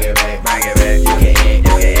back, bring it back, bring it back. You can act, you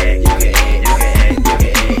can act, you can act, you can act, you can act,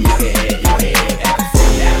 you can act, you can act. Act a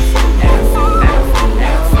fool, act a fool, act a fool, act a fool, act a fool, act a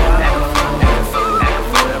fool, act a fool, act a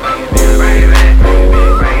fool. Bring it back, bring it back, bring it back,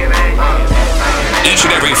 bring it back. Each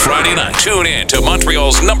and every Friday night, tune in to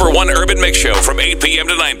Montreal's #1 urban mix show from 8 p.m.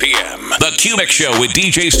 to 9 p.m. The Q Mix Show with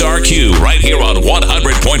DJ Star Q right here on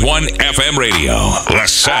 100.1 FM radio.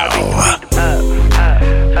 LaSalle.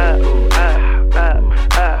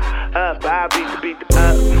 I beat the beat the I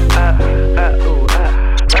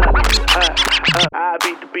beat the beat the I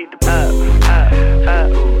beat the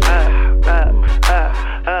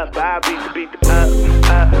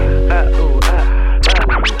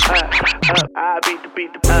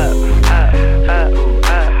beat the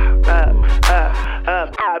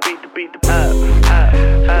I beat the beat the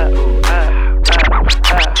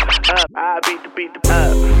I beat the beat the I beat the beat the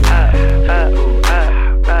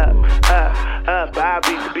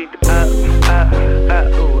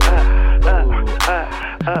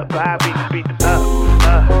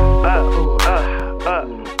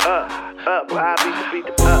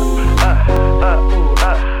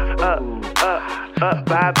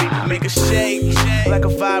Make a shake like a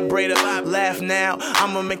vibrator. Laugh now,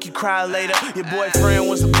 I'ma make you cry later. Your boyfriend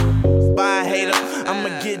was a by a hater. I'ma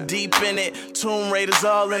get deep in it. Tomb Raiders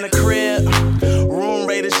all in the crib. Room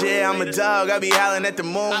Raiders, yeah, I'm a dog. I be howling at the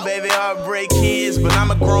moon, baby. Heartbreak kids, but I'm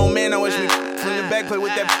a grown man. I wish me from the back play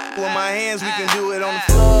with that with my hands. We can do it on the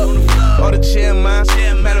floor or the chair, man.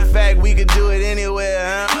 Matter of fact, we could do it anywhere,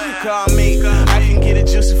 huh? Call me, I can get it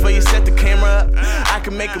juicy for you. Set the camera up, I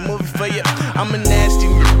can make a movie for you. I'm a nasty,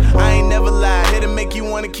 I ain't never lie. Here to make you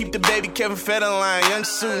wanna keep the baby Kevin Federline. Young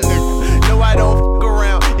Sue, nigga. No, I don't f***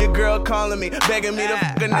 around. Your girl calling me, begging me to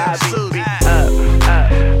f*** her now. Susie.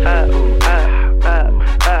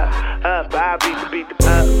 I beat the beat the I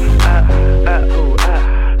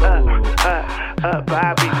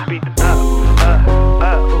beat the beat the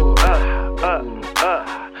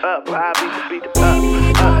I beat the beat the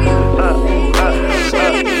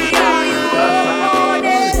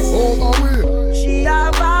She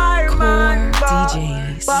a fireman,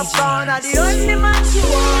 DJs. Popcorn are the only man she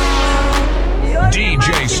want.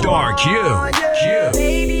 DJ Star Q.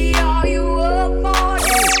 Baby, are you up for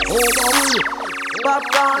this?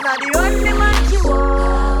 Popcorn are the only man she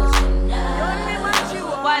want.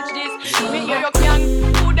 Watch this, me hear you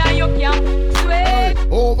can, food and you can sweat.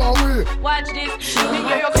 Watch this, me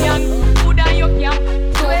hear you can, food and you can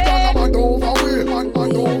sweat.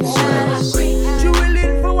 She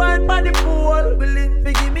willing for one by the pool, willing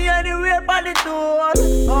to give me anywhere by the door.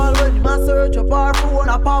 All when you must search up our phone,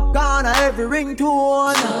 a popcorn, a every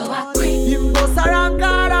ringtone. Him goes around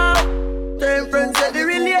got out. Tell friends that the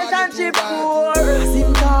relationship poor. As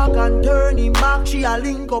him talk and turn him back, she a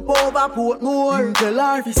link up over Portmore. Him tell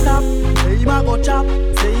her to stop, say him a go chop,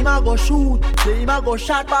 say him a go shoot, say him a go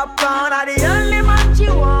shot. Popcorn are the only man she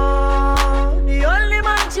want, the only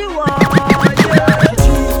man she want. Yeah. She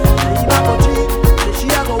cheat, say him a go cheat, say she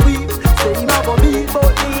a go weak, say him a go beat, but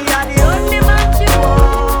me are the only man she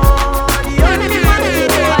want, the only man she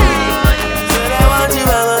want. Said I want you,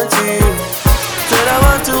 I want you. Said I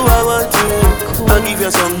want to, I want you. I'll give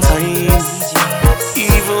you some time,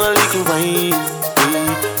 even a little wine.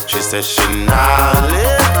 She said she not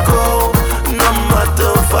let go, no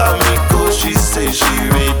matter how me go. She say she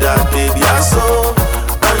read that baby I saw,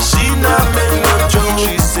 and she not make no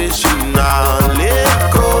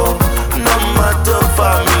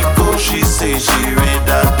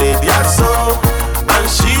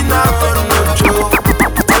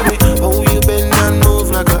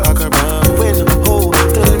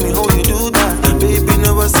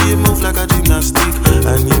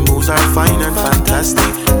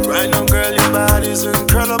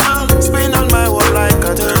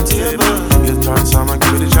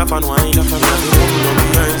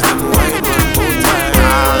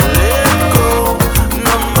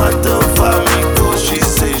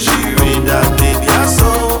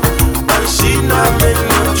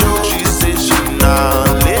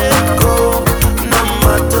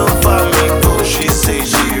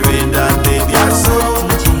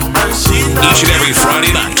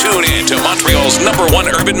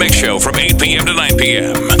Urban Mix Show from 8 p.m. to 9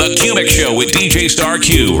 p.m. The Q Mix Show with DJ Star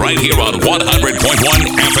Q right here on 100.1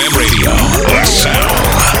 FM radio. The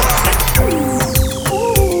sound.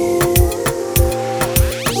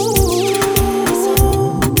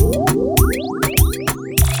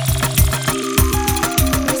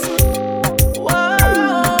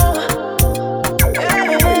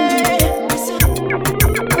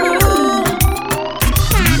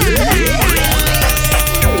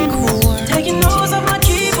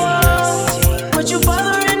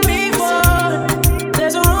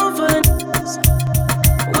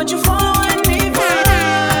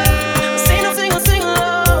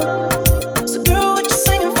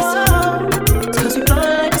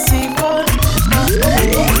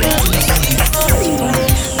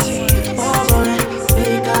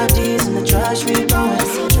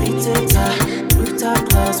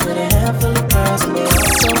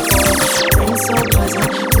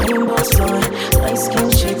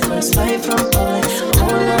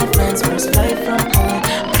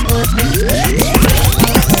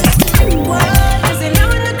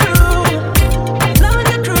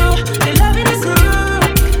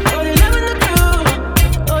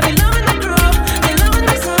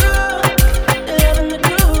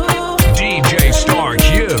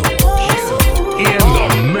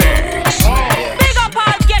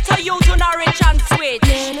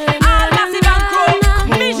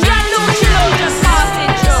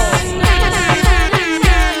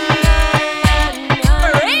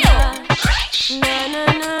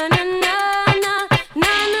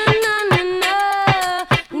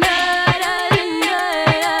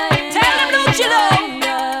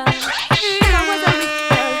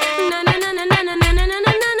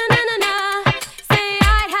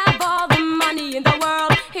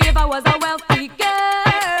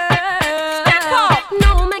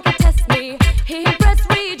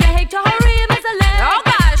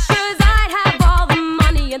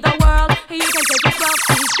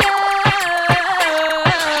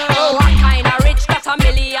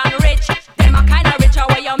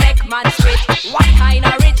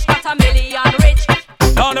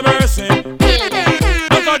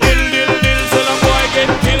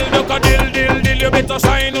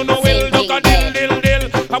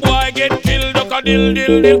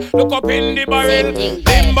 Look up in the barrel.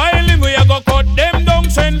 Limb by limb we a go cut them down.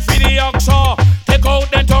 Send for the oxa. Take out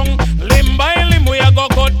the tongue. Limb by limb we a go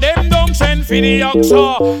cut them down. Send for the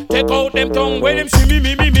oxa. Take out them tongue. When them see me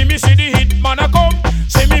see the hit man a come.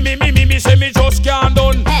 See me say me just can't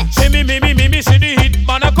done. See me see the hit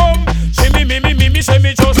man a come. See me say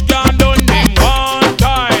me just can't done. Them one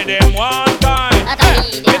time.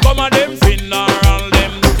 They come a them funeral.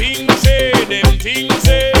 Them things say.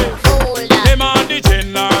 Them on the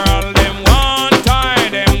general, them one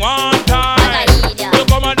time. You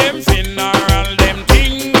come at them funeral, them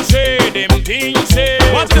things say.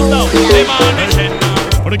 Watch this now, them on the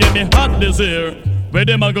general. Or to get me hot this year, where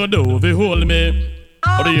them a go do if you hold me?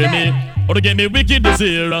 Or to hear me? Or to get me wicked this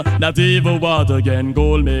year, not even water can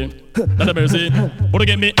cool me. Not a mercy. Or to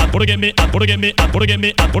get me, or to get me, or to get me, or to get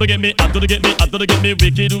me, or to get me, or to get me, or to get me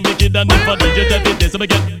wicked, and if I DJ that it is, I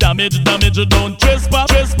get damage, don't trespass.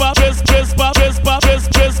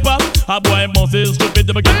 A boy must is stupid,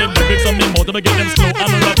 to get them lyrics on me mouth, to get them slow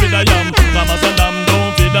and rapid I am. Mama salam,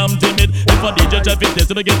 don't feel I'm timid. If I DJ that it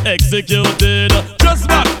is, I get executed. Just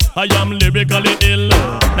back, I am lyrically ill.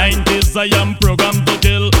 90s, I am programmed to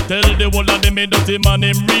kill. Tell the whole of them, dirty man,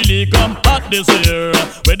 him really come hot this year.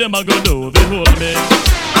 Where them a go do, they hold me.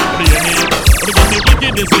 What do you mean? What do you get me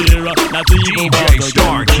wicked this year? Not the evil DJ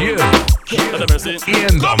Star Q in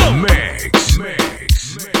the mix.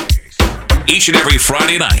 Each and every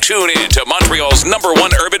Friday night, tune in to Montreal's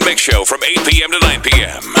 #1 Urban Mix Show from 8 p.m. to 9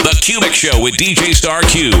 p.m. The Q Mix Show with DJ Star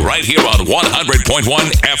Q right here on 100.1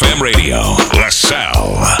 FM radio.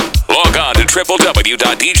 LaSalle. Log on to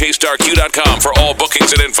www.djstarq.com for all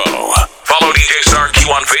bookings and info. Follow DJ Star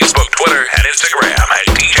Q on Facebook, Twitter, and Instagram at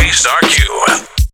DJ Star Q.